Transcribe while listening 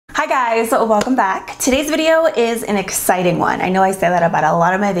Hi guys, welcome back. Today's video is an exciting one. I know I say that about a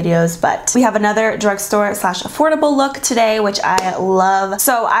lot of my videos, but we have another drugstore slash affordable look today, which I love.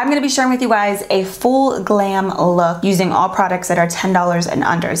 So I'm gonna be sharing with you guys a full glam look using all products that are $10 and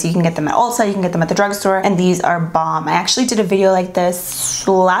under. So you can get them at Ulta, you can get them at the drugstore, and these are bomb. I actually did a video like this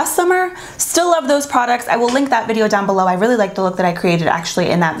last summer. Still love those products. I will link that video down below. I really like the look that I created actually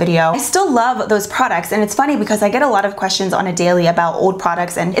in that video. I still love those products, and it's funny because I get a lot of questions on a daily about old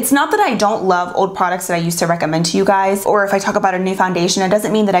products, and it's not that I don't love old products that I used to recommend to you guys, or if I talk about a new foundation, it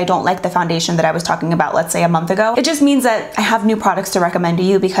doesn't mean that I don't like the foundation that I was talking about, let's say a month ago. It just means that I have new products to recommend to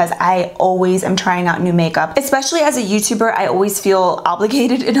you because I always am trying out new makeup. Especially as a YouTuber, I always feel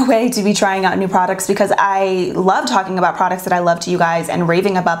obligated in a way to be trying out new products because I love talking about products that I love to you guys and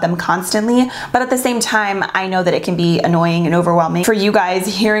raving about them constantly. But at the same time, I know that it can be annoying and overwhelming for you guys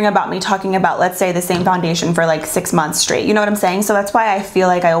hearing about me talking about, let's say, the same foundation for like 6 months straight. You know what I'm saying? So that's why I feel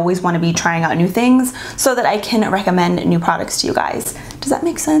like I always want to be trying out new things so that I can recommend new products to you guys. Does that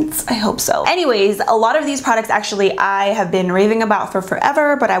make sense? I hope so. Anyways, a lot of these products actually I have been raving about for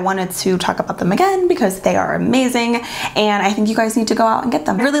forever, but I wanted to talk about them again because they are amazing and I think you guys need to go out and get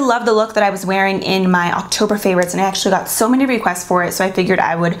them. I really love the look that I was wearing in my October favorites and I actually got so many requests for it, so I figured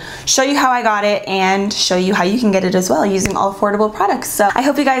I would show you how I got it and show you how you can get it as well using all affordable products. So I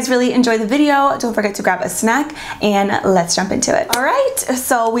hope you guys really enjoy the video. Don't forget to grab a snack and let's jump into it. All right,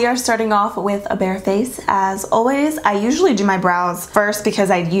 so we are starting off with a bare face as always. I usually do my brows first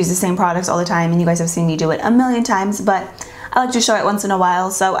because I use the same products all the time and you guys have seen me do it a million times, but I like to show it once in a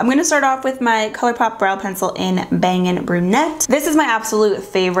while. So I'm gonna start off with my ColourPop brow pencil in Bangin' Brunette. This is my absolute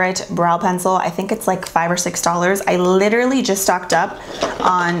favorite brow pencil. I think it's like $5 or $6. I literally just stocked up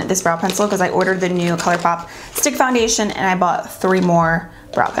on this brow pencil because I ordered the new ColourPop stick foundation and I bought 3 more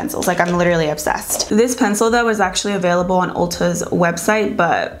brow pencils. Like, I'm literally obsessed. This pencil though is actually available on Ulta's website,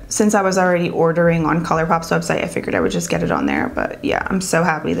 but since I was already ordering on ColourPop's website, I figured I would just get it on there. But yeah, I'm so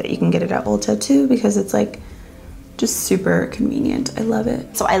happy that you can get it at Ulta too because it's like just super convenient. I love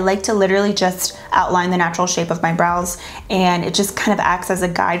it. So I like to literally just outline the natural shape of my brows and it just kind of acts as a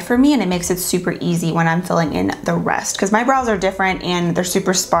guide for me and it makes it super easy when I'm filling in the rest because my brows are different and they're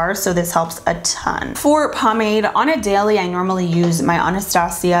super sparse, so this helps a ton. For pomade, on a daily I normally use my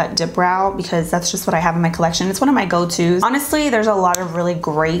Anastasia Dip Brow because that's just what I have in my collection. It's one of my go-tos. Honestly, there's a lot of really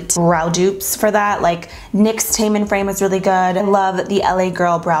great brow dupes for that. Like NYX Tame & Frame is really good. I love the LA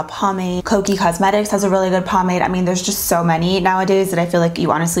Girl Brow Pomade. Kokie Cosmetics has a really good pomade. I mean, there's just so many nowadays that I feel like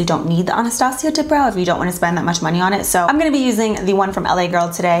you honestly don't need the Anastasia Dip Brow if you don't want to spend that much money on it. So I'm going to be using the one from LA Girl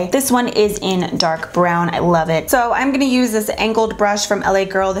today. This one is in dark brown. I love it. So I'm going to use this angled brush from LA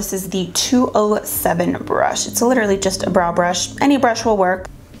Girl. This is the 207 brush. It's literally just a brow brush. Any brush will work.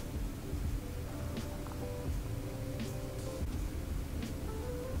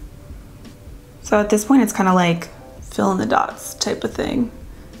 So at this point it's kind of like fill in the dots type of thing.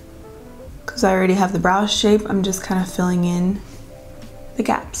 Because I already have the brow shape, I'm just kind of filling in the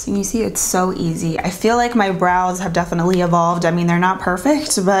gaps. And you see, it's so easy. I feel like my brows have definitely evolved. I mean, they're not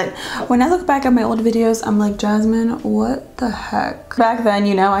perfect, but when I look back at my old videos, I'm like, Jasmine, what the heck? Back then,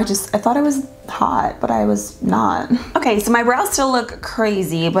 you know, I thought I was hot, but I was not. Okay, so my brows still look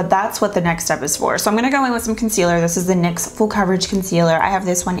crazy, but that's what the next step is for. So I'm gonna go in with some concealer. This is the NYX Full Coverage Concealer. I have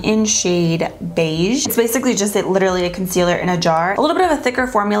this one in shade Beige. It's basically just literally a concealer in a jar. A little bit of a thicker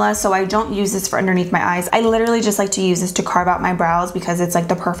formula, so I don't use this for underneath my eyes. I literally just like to use this to carve out my brows because it's like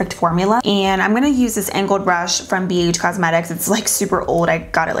the perfect formula. And I'm gonna use this angled brush from BH Cosmetics. It's like super old. I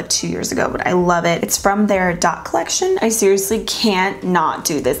got it like 2 years ago, but I love it. It's from their Dot collection. I seriously can't not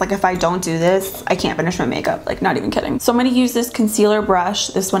do this. Like, if I don't do this, I can't finish my makeup, like not even kidding. So I'm gonna use this concealer brush.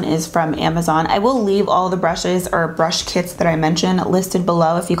 This one is from Amazon. I will leave all the brushes or brush kits that I mentioned listed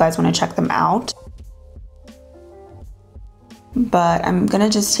below if you guys wanna check them out. But I'm gonna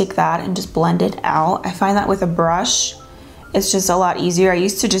just take that and just blend it out. I find that with a brush, it's just a lot easier. I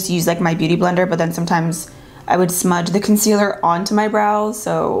used to just use like my beauty blender, but then sometimes I would smudge the concealer onto my brows,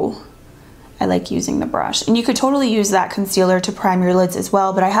 so I like using the brush. And you could totally use that concealer to prime your lids as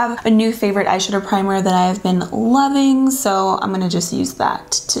well, but I have a new favorite eyeshadow primer that I have been loving, so I'm gonna just use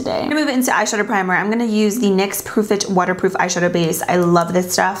that today. I'm gonna move into eyeshadow primer. I'm gonna use the NYX Proof It Waterproof Eyeshadow Base. I love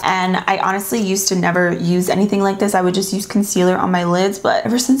this stuff, and I honestly used to never use anything like this. I would just use concealer on my lids, but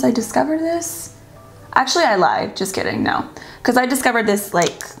ever since I discovered this, actually I lied, just kidding, no. Because I discovered this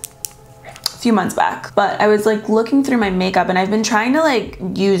like few months back, but I was like looking through my makeup, and I've been trying to like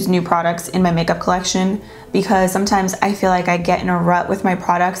use new products in my makeup collection because sometimes I feel like I get in a rut with my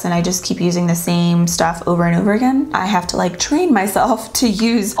products and I just keep using the same stuff over and over again. I have to like train myself to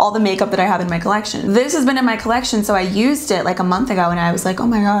use all the makeup that I have in my collection. This has been in my collection, so I used it like a month ago and I was like, oh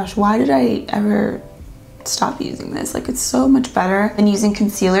my gosh, why did I ever stop using this? Like, it's so much better than using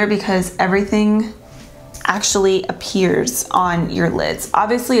concealer because everything actually appears on your lids.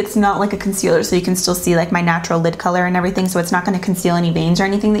 Obviously it's not like a concealer, so you can still see like my natural lid color and everything, so it's not going to conceal any veins or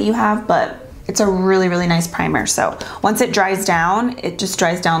anything that you have, but it's a really, really nice primer. So once it dries down, it just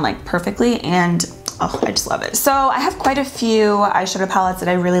dries down like perfectly, and oh, I just love it. So I have quite a few eyeshadow palettes that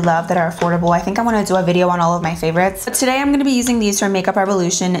I really love that are affordable. I think I want to do a video on all of my favorites. But today I'm going to be using these from Makeup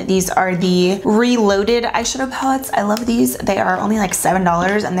Revolution. These are the Reloaded eyeshadow palettes. I love these. They are only like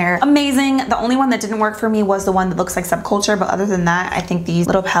 $7 and they're amazing. The only one that didn't work for me was the one that looks like Subculture, but other than that, I think these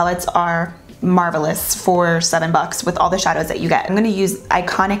little palettes are marvelous for $7 with all the shadows that you get. I'm gonna use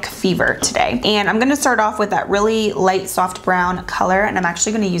Iconic Fever today, and I'm gonna start off with that really light soft brown color, and I'm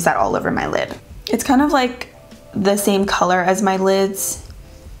actually gonna use that all over my lid. It's kind of like the same color as my lids,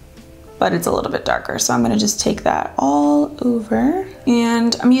 but it's a little bit darker, so I'm gonna just take that all over.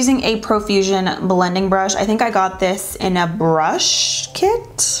 And I'm using a Profusion blending brush. I think I got this in a brush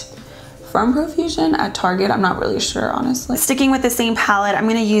kit from Profusion at Target. I'm not really sure, honestly. Sticking with the same palette, I'm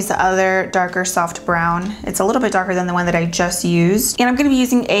gonna use the other darker soft brown. It's a little bit darker than the one that I just used. And I'm gonna be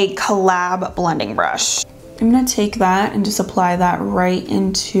using a Collab blending brush. I'm gonna take that and just apply that right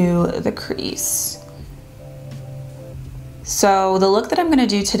into the crease. So the look that I'm gonna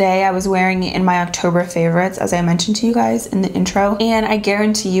do today, I was wearing it in my October favorites, as I mentioned to you guys in the intro, and I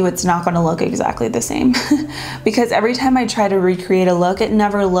guarantee you it's not gonna look exactly the same because every time I try to recreate a look, it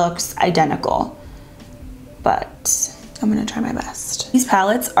never looks identical, but I'm gonna try my best. These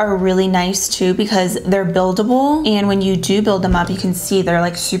palettes are really nice too because they're buildable, and when you do build them up, you can see they're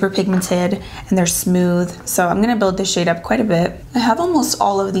like super pigmented and they're smooth. So I'm gonna build this shade up quite a bit. I have almost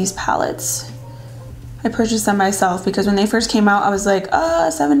all of these palettes. I purchased them myself because when they first came out, I was like,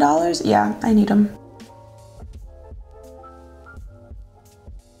 $7? Yeah, I need them.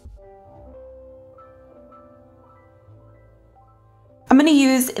 I'm gonna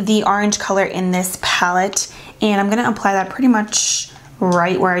use the orange color in this palette, and I'm gonna apply that pretty much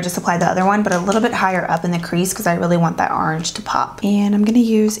right where I just applied the other one, but a little bit higher up in the crease because I really want that orange to pop. And I'm gonna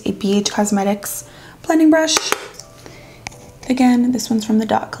use a BH Cosmetics blending brush. Again, this one's from the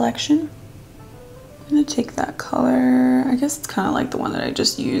Dot collection. I'm gonna take that color. I guess it's kind of like the one that I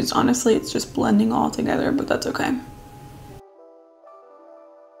just used. Honestly, it's just blending all together, but that's okay.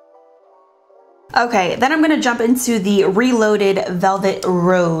 Okay, then I'm gonna jump into the Reloaded Velvet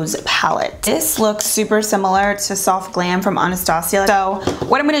Rose palette. This looks super similar to Soft Glam from Anastasia. So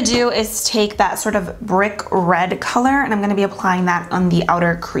what I'm gonna do is take that sort of brick red color, and I'm gonna be applying that on the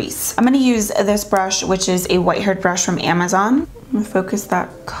outer crease. I'm gonna use this brush, which is a white haired brush from Amazon. I'm gonna focus that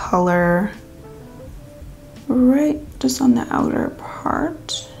color right just on the outer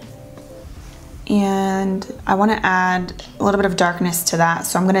part, and I want to add a little bit of darkness to that,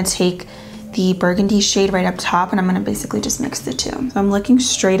 so I'm going to take the burgundy shade right up top, and I'm going to basically just mix the two. So I'm looking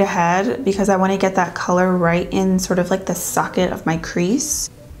straight ahead because I want to get that color right in sort of like the socket of my crease.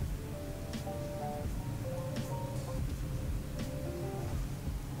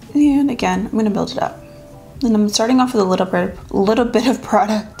 And again, I'm going to build it up, and I'm starting off with a little bit of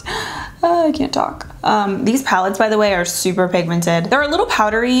product. I can't talk. These palettes, by the way, are super pigmented. They're a little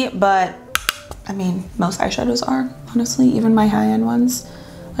powdery, but I mean, most eyeshadows are, honestly. Even my high-end ones,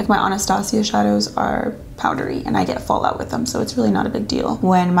 like my Anastasia shadows, are powdery, and I get fallout with them, so it's really not a big deal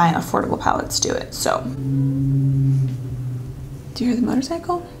when my affordable palettes do it. So, do you hear the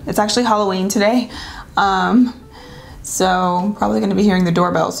motorcycle? It's actually Halloween today, so probably gonna be hearing the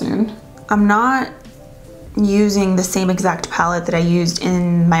doorbell soon. I'm not using the same exact palette that I used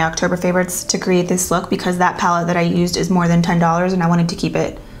in my October favorites to create this look because that palette that I used is more than $10 and I wanted to keep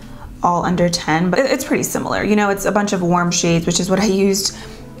it all under 10, but it's pretty similar. You know, it's a bunch of warm shades, which is what I used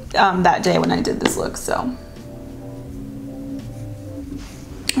that day when I did this look, so.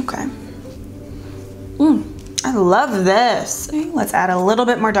 Okay. I love this. Okay, let's add a little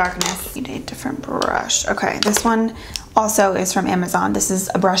bit more darkness. Need a different brush. Okay, this one also is from Amazon. This is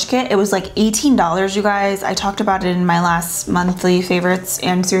a brush kit. It was like $18, you guys. I talked about it in my last monthly favorites,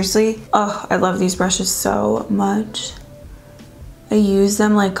 and seriously, oh, I love these brushes so much. I use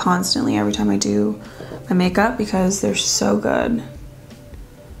them like constantly every time I do my makeup because they're so good.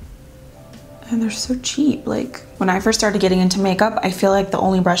 And they're so cheap. Like when I first started getting into makeup, I feel like the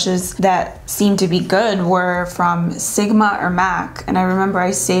only brushes that seemed to be good were from Sigma or MAC. And I remember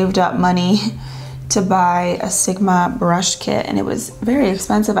I saved up money to buy a Sigma brush kit, and it was very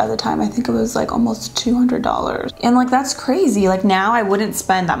expensive at the time. I think it was like almost $200. And like, that's crazy. Like now I wouldn't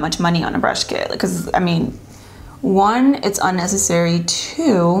spend that much money on a brush kit because I mean, one, it's unnecessary.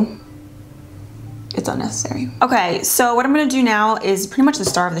 Two, it's unnecessary. Okay, so what I'm gonna do now is pretty much the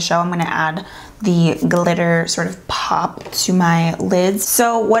star of the show. I'm gonna add the glitter sort of pop to my lids.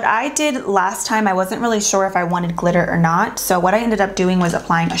 So what I did last time, I wasn't really sure if I wanted glitter or not. So what I ended up doing was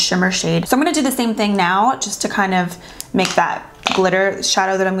applying a shimmer shade. So I'm gonna do the same thing now just to kind of make that glitter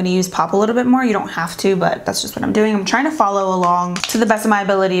shadow that I'm gonna use pop a little bit more. You don't have to, but that's just what I'm doing. I'm trying to follow along to the best of my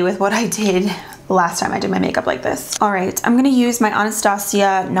ability with what I did last time I did my makeup like this. All right, I'm gonna use my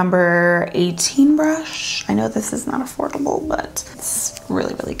Anastasia number 18 brush. I know this is not affordable, but it's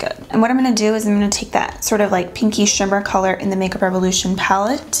really, really good. And what I'm gonna do is I'm gonna take that sort of like pinky shimmer color in the Makeup Revolution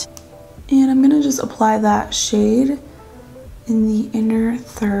palette, and I'm gonna just apply that shade in the inner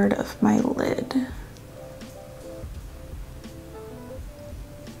third of my lid.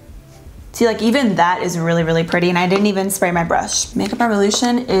 See, like even that is really, really pretty, and I didn't even spray my brush. Makeup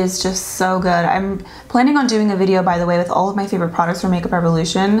Revolution is just so good. I'm planning on doing a video, by the way, with all of my favorite products from Makeup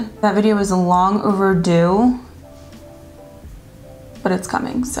Revolution. That video is long overdue, but it's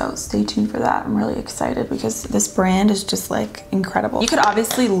coming, so stay tuned for that. I'm really excited because this brand is just like incredible. You could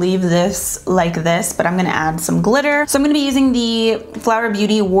obviously leave this like this, but I'm gonna add some glitter. So I'm gonna be using the Flower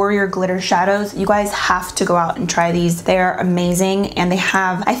Beauty Warrior Glitter Shadows. You guys have to go out and try these. They are amazing, and they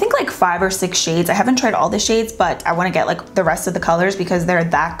have, I think, like 5 or 6 shades. I haven't tried all the shades, but I wanna get like the rest of the colors because they're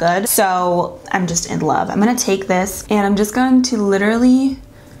that good. So I'm just in love. I'm gonna take this and I'm just going to literally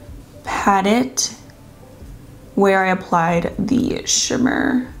pat it where I applied the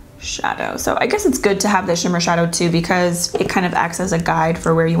shimmer shadow. So I guess it's good to have the shimmer shadow too because it kind of acts as a guide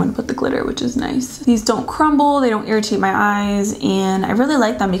for where you want to put the glitter, which is nice. These don't crumble, they don't irritate my eyes, and I really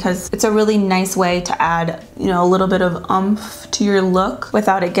like them because it's a really nice way to add, you know, a little bit of oomph to your look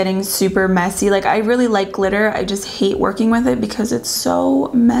without it getting super messy. Like I really like glitter, I just hate working with it because it's so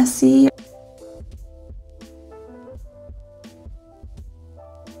messy.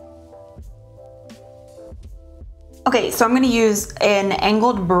 Okay, so I'm gonna use an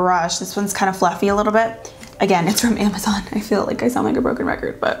angled brush. This one's kind of fluffy a little bit. Again, it's from Amazon. I feel like I sound like a broken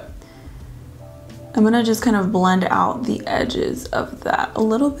record, but I'm gonna just kind of blend out the edges of that a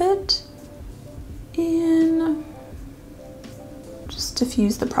little bit and just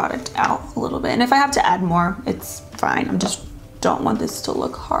diffuse the product out a little bit. And if I have to add more, it's fine. I just don't want this to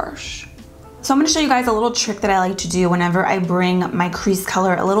look harsh. So I'm gonna show you guys a little trick that I like to do whenever I bring my crease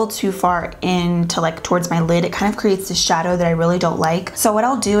color a little too far into like towards my lid. It kind of creates this shadow that I really don't like. So what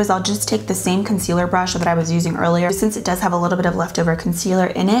I'll do is I'll just take the same concealer brush that I was using earlier. Since it does have a little bit of leftover concealer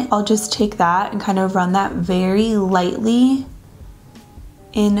in it, I'll just take that and kind of run that very lightly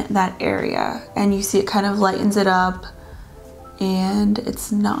in that area. And you see it kind of lightens it up and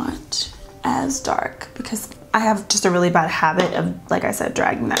it's not as dark because I have just a really bad habit of, like I said,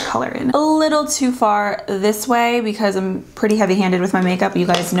 dragging that color in a little too far this way because I'm pretty heavy-handed with my makeup. You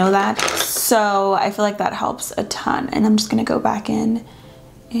guys know that. So I feel like that helps a ton. And I'm just gonna go back in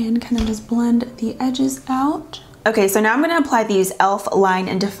and kind of just blend the edges out. Okay, so now I'm gonna apply these e.l.f. Line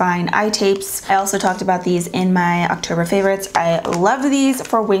and Define eye tapes. I also talked about these in my October favorites. I love these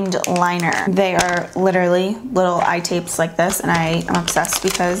for winged liner. They are literally little eye tapes like this, and I am obsessed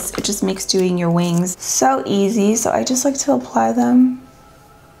because it just makes doing your wings so easy. So I just like to apply them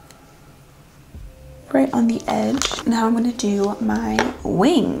right on the edge. Now I'm gonna do my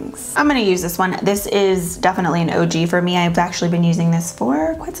wings. I'm gonna use this one. This is definitely an OG for me. I've actually been using this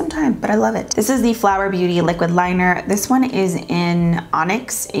for quite some time, but I love it. This is the Flower Beauty Liquid Liner. This one is in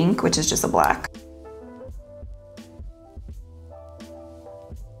Onyx ink, which is just a black.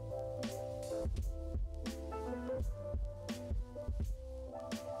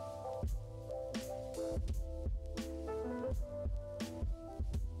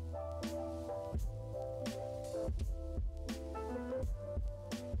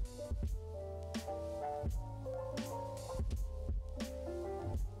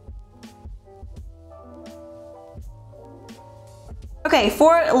 Okay,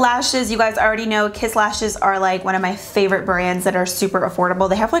 for lashes, you guys already know Kiss lashes are like one of my favorite brands that are super affordable.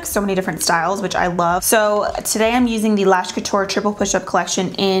 They have like so many different styles, which I love. So today I'm using the Lash Couture Triple Push-Up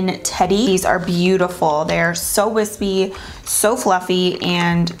Collection in Teddy. These are beautiful. They're so wispy, so fluffy,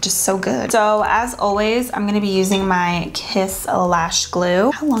 and just so good. So as always, I'm gonna be using my Kiss Lash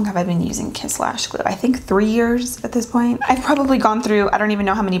Glue. How long have I been using Kiss Lash Glue? I think 3 years at this point. I've probably gone through, I don't even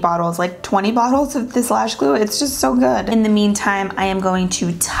know how many bottles, like 20 bottles of this lash glue. It's just so good. In the meantime, I am going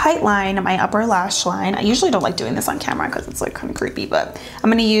to tight line my upper lash line. I usually don't like doing this on camera because it's like kind of creepy, but I'm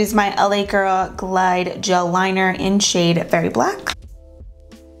gonna use my LA Girl Glide Gel Liner in shade Very Black.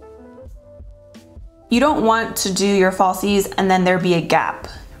 You don't want to do your falsies and then there be a gap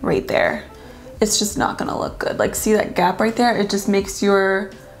right there. It's just not gonna look good. Like, see that gap right there? It just makes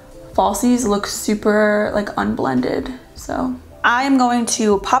your falsies look super like unblended. So I am going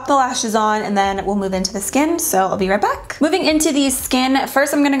to pop the lashes on and then we'll move into the skin, so I'll be right back. Moving into the skin,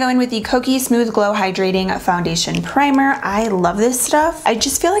 first I'm gonna go in with the Kokie Smooth Glow Hydrating Foundation Primer. I love this stuff. I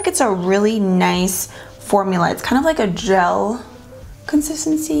just feel like it's a really nice formula. It's kind of like a gel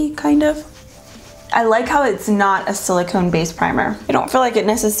consistency, kind of. I like how it's not a silicone-based primer. I don't feel like it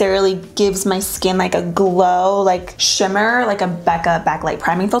necessarily gives my skin like a glow, like shimmer, like a Becca backlight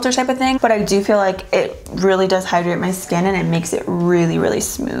priming filter type of thing, but I do feel like it really does hydrate my skin and it makes it really, really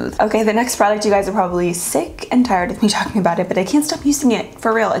smooth. Okay, the next product, you guys are probably sick and tired of me talking about it, but I can't stop using it,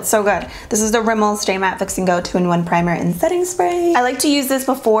 for real, it's so good. This is the Rimmel Stay Matte Fix and Go 2-in-1 Primer and Setting Spray. I like to use this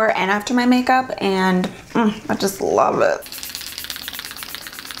before and after my makeup, and I just love it.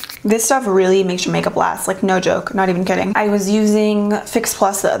 This stuff really makes your makeup last, like no joke, not even kidding. I was using Fix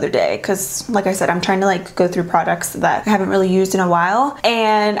Plus the other day because, like I said, I'm trying to like go through products that I haven't really used in a while,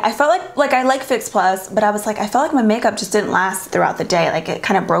 and I felt like I like Fix Plus, but I was like, I felt like my makeup just didn't last throughout the day. Like it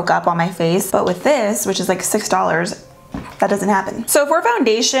kind of broke up on my face. But with this, which is like $6, that doesn't happen. So for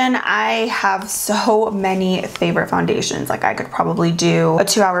foundation, I have so many favorite foundations. Like I could probably do a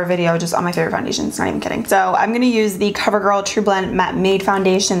 2-hour video just on my favorite foundations, not even kidding. So I'm gonna use the CoverGirl True Blend Matte Made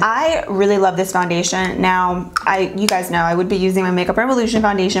Foundation. I really love this foundation. Now, you guys know I would be using my Makeup Revolution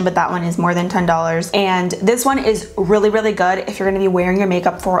foundation, but that one is more than $10. And this one is really, really good if you're gonna be wearing your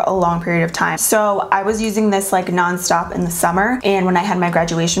makeup for a long period of time. So I was using this like nonstop in the summer, and when I had my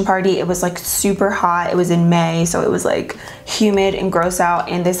graduation party, it was like super hot. It was in May, so it was like humid and gross out,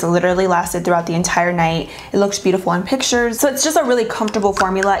 and this literally lasted throughout the entire night. It looks beautiful in pictures. So it's just a really comfortable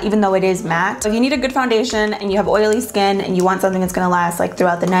formula, even though it is matte. So if you need a good foundation and you have oily skin and you want something that's gonna last like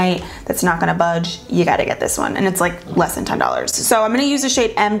throughout the night, that's not gonna budge, you gotta get this one. And it's like less than $10. So I'm gonna use the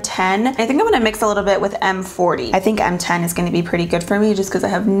shade M10. I think I'm gonna mix a little bit with M40. I think M10 is gonna be pretty good for me just because I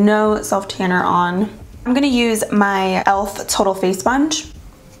have no self tanner on. I'm gonna use my e.l.f. Total Face Sponge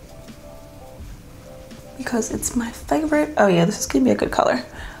because it's my favorite. Oh yeah, this is gonna be a good color.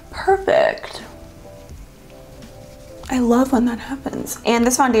 Perfect. I love when that happens. And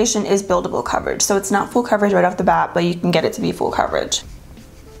this foundation is buildable coverage, so it's not full coverage right off the bat, but you can get it to be full coverage.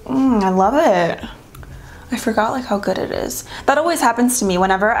 I love it. I forgot like how good it is. That always happens to me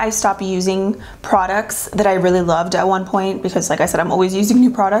whenever I stop using products that I really loved at one point, because like I said, I'm always using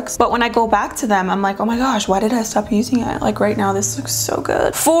new products. But when I go back to them, I'm like, oh my gosh, why did I stop using it? Like right now, this looks so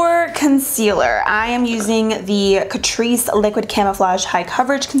good. For concealer, I am using the Catrice Liquid Camouflage High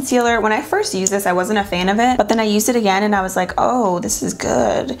Coverage Concealer. When I first used this, I wasn't a fan of it, but then I used it again and I was like, oh, this is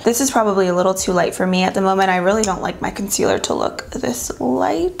good. This is probably a little too light for me at the moment. I really don't like my concealer to look this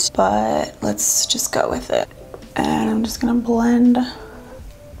light, but let's just go with it. And I'm just gonna blend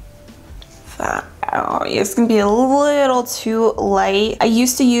that out. It's gonna be a little too light. I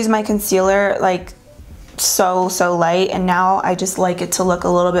used to use my concealer like so light, and now I just like it to look a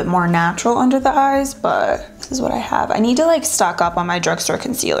little bit more natural under the eyes, but this is what I have. I need to like stock up on my drugstore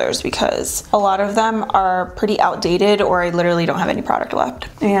concealers because a lot of them are pretty outdated, or I literally don't have any product left.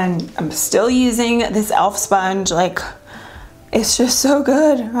 And I'm still using this e.l.f. sponge. Like, it's just so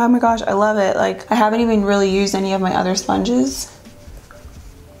good. Oh my gosh, I love it. Like, I haven't even really used any of my other sponges.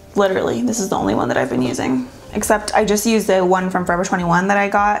 Literally, this is the only one that I've been using. Except I just used the one from Forever 21 that I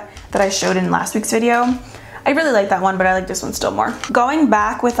got, that I showed in last week's video. I really like that one, but I like this one still more. Going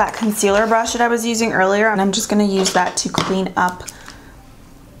back with that concealer brush that I was using earlier, and I'm just gonna use that to clean up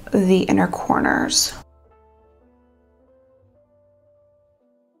the inner corners.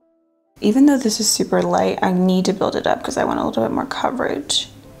 Even though this is super light, I need to build it up because I want a little bit more coverage.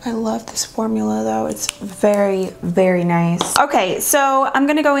 I love this formula though. It's very, very nice. Okay, so I'm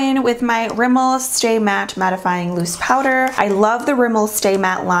gonna go in with my Rimmel Stay Matte Mattifying Loose Powder. I love the Rimmel Stay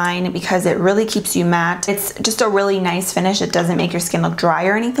Matte line because it really keeps you matte. It's just a really nice finish. It doesn't make your skin look dry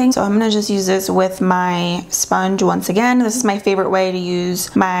or anything. So I'm gonna just use this with my sponge once again. This is my favorite way to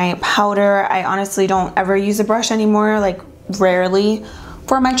use my powder. I honestly don't ever use a brush anymore, like rarely,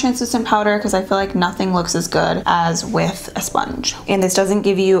 for my translucent powder because I feel like nothing looks as good as with a sponge. And this doesn't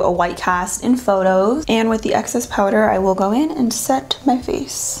give you a white cast in photos. And with the excess powder, I will go in and set my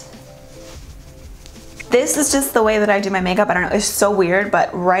face. This is just the way that I do my makeup. I don't know, it's so weird,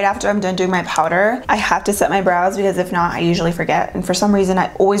 but right after I'm done doing my powder, I have to set my brows because if not, I usually forget. And for some reason,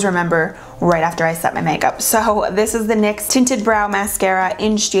 I always remember right after I set my makeup. So this is the NYX Tinted Brow Mascara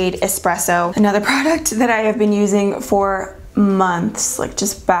in shade Espresso. Another product that I have been using for months, like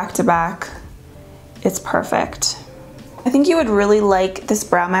just back to back. It's perfect. I think you would really like this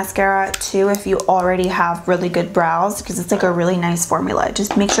brow mascara too if you already have really good brows because it's like a really nice formula. It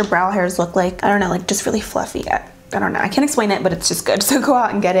just makes your brow hairs look like, I don't know, like just really fluffy. I don't know, I can't explain it, but it's just good. So go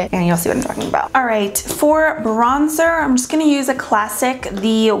out and get it and you'll see what I'm talking about. All right, for bronzer, I'm just gonna use a classic,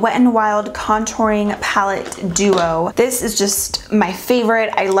 the Wet n Wild Contouring Palette Duo. This is just my favorite.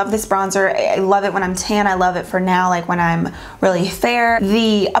 I love this bronzer. I love it when I'm tan. I love it for now, like when I'm really fair.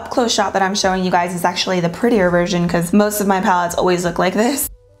 The up close shot that I'm showing you guys is actually the prettier version because most of my palettes always look like this.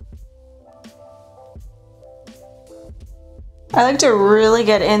 I like to really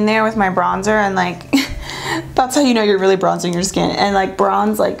get in there with my bronzer and like, that's how you know you're really bronzing your skin, and like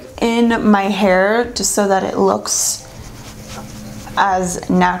bronze like in my hair just so that it looks as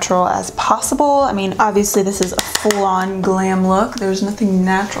natural as possible. I mean, obviously this is a full-on glam look. There's nothing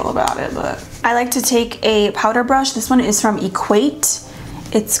natural about it, but I like to take a powder brush. This one is from Equate.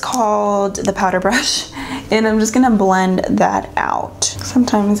 It's called the powder brush, and I'm just gonna blend that out.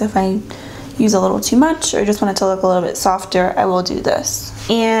 Sometimes if I use a little too much or just want it to look a little bit softer, I will do this.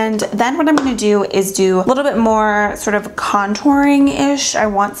 And then what I'm gonna do is do a little bit more sort of contouring-ish. I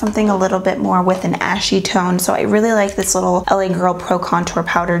want something a little bit more with an ashy tone, so I really like this little LA Girl Pro Contour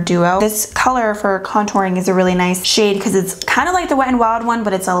Powder Duo. This color for contouring is a really nice shade because it's kind of like the Wet n Wild one,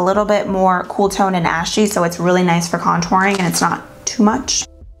 but it's a little bit more cool tone and ashy, so it's really nice for contouring and it's not too much.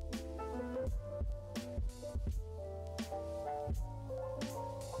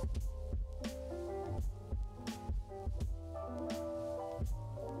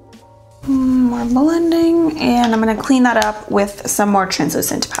 More blending, and I'm gonna clean that up with some more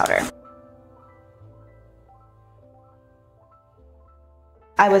translucent powder.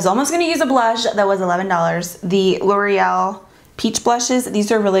 I was almost gonna use a blush that was $11. The L'Oreal Peach blushes,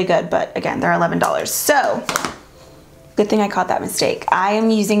 these are really good, but again, they're $11. So, good thing I caught that mistake. I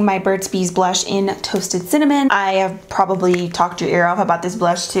am using my Burt's Bees blush in Toasted Cinnamon. I have probably talked your ear off about this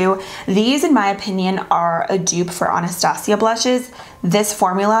blush too. These, in my opinion, are a dupe for Anastasia blushes. This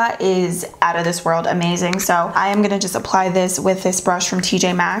formula is out of this world amazing. So I am gonna just apply this with this brush from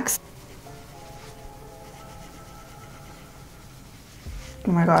Tjmaxx.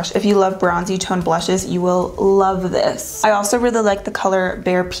 Oh my gosh, if you love bronzy tone blushes, you will love this. I also really like the color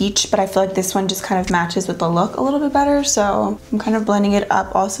Bare Peach, but I feel like this one just kind of matches with the look a little bit better. So I'm kind of blending it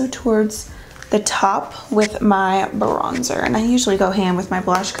up also towards the top with my bronzer. And I usually go ham with my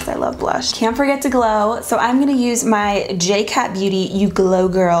blush because I love blush. Can't forget to glow. So I'm gonna use my JCat Beauty You Glow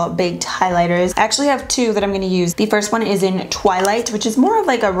Girl Baked Highlighters. I actually have two that I'm gonna use. The first one is in Twilight, which is more of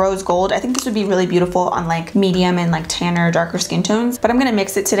like a rose gold. I think this would be really beautiful on like medium and like tanner, darker skin tones. But I'm gonna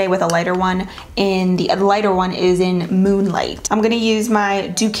mix it today with a lighter one. And the lighter one is in Moonlight. I'm gonna use my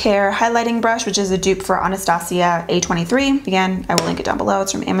Do Care highlighting brush, which is a dupe for Anastasia A23. Again, I will link it down below.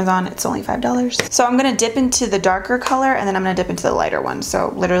 It's from Amazon. It's only $5. So I'm gonna dip into the darker color and then I'm gonna dip into the lighter one.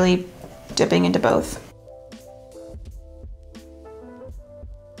 So literally dipping into both.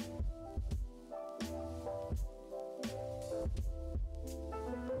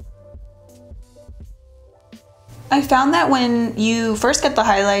 I found that when you first get the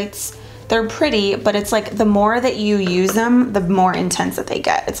highlights, they're pretty, but it's like the more that you use them, the more intense that they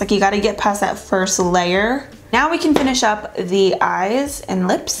get. It's like you gotta get past that first layer. Now we can finish up the eyes and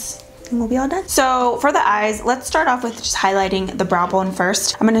lips and we'll be all done. So for the eyes, let's start off with just highlighting the brow bone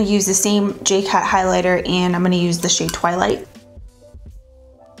first. I'm gonna use the same JCat highlighter and I'm gonna use the shade Twilight.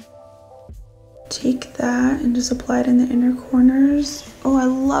 Take that and just apply it in the inner corners. Oh, I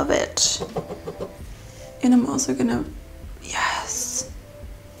love it. And I'm also gonna, yes.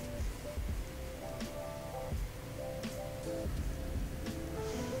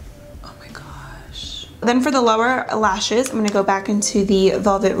 Oh my gosh. Then for the lower lashes, I'm gonna go back into the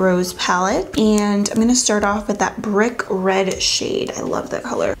Velvet Rose palette, and I'm gonna start off with that brick red shade. I love that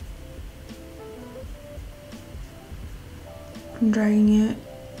color. I'm dragging it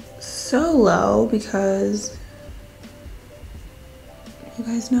so low because you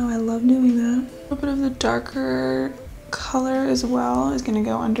guys know I love doing that. A little bit of the darker color as well is gonna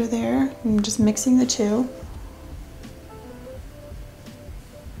go under there. I'm just mixing the two.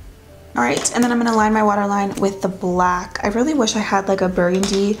 All right, and then I'm gonna line my waterline with the black. I really wish I had like a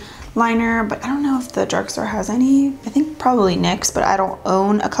burgundy liner, but I don't know if the drugstore has any. I think probably NYX, but I don't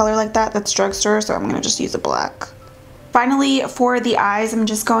own a color like that that's drugstore, so I'm gonna just use a black. Finally, for the eyes, I'm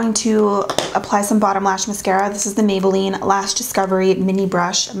just going to apply some bottom lash mascara. This is the Maybelline Lash Discovery Mini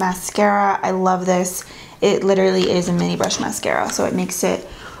Brush Mascara. I love this. It literally is a mini brush mascara, so it makes it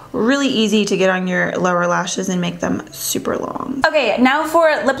really easy to get on your lower lashes and make them super long. Okay, now for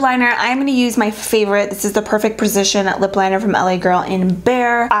lip liner, I'm gonna use my favorite. This is the Perfect Precision lip liner from LA Girl in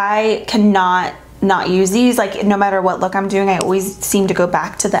Bare. I cannot not use these. Like, no matter what look I'm doing, I always seem to go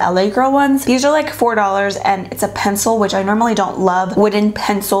back to the LA Girl ones. These are like $4 and it's a pencil, which I normally don't love wooden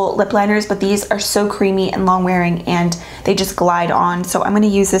pencil lip liners, but these are so creamy and long wearing and they just glide on. So I'm gonna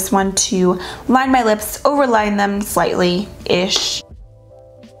use this one to line my lips, overline them slightly-ish.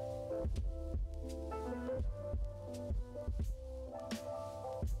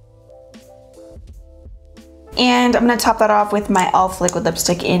 And I'm gonna top that off with my e.l.f. liquid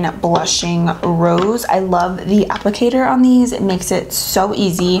lipstick in Blushing Rose. I love the applicator on these. It makes it so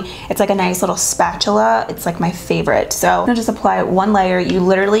easy. It's like a nice little spatula. It's like my favorite. So I'm gonna just apply one layer. You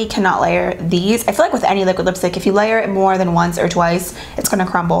literally cannot layer these. I feel like with any liquid lipstick, if you layer it more than once or twice, it's gonna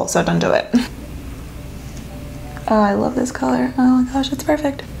crumble, so don't do it. Oh, I love this color. Oh my gosh, it's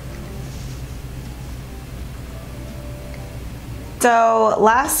perfect. So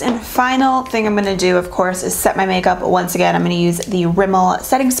last and final thing I'm gonna do, of course, is set my makeup. Once again, I'm gonna use the Rimmel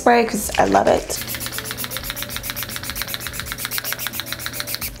setting spray because I love it.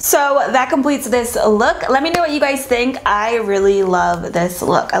 So that completes this look. Let me know what you guys think. I really love this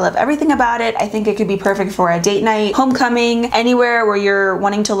look. I love everything about it. I think it could be perfect for a date night, homecoming, anywhere where you're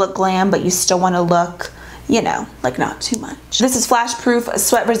wanting to look glam, but you still wanna look, you know, like not too much. This is flash proof,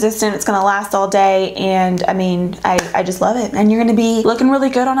 sweat resistant, it's gonna last all day, and I mean, I just love it. And you're gonna be looking really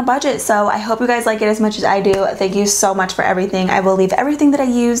good on a budget, so I hope you guys like it as much as I do. Thank you so much for everything. I will leave everything that I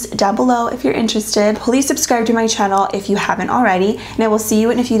used down below if you're interested. Please subscribe to my channel if you haven't already, and I will see you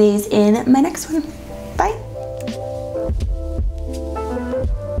in a few days in my next one.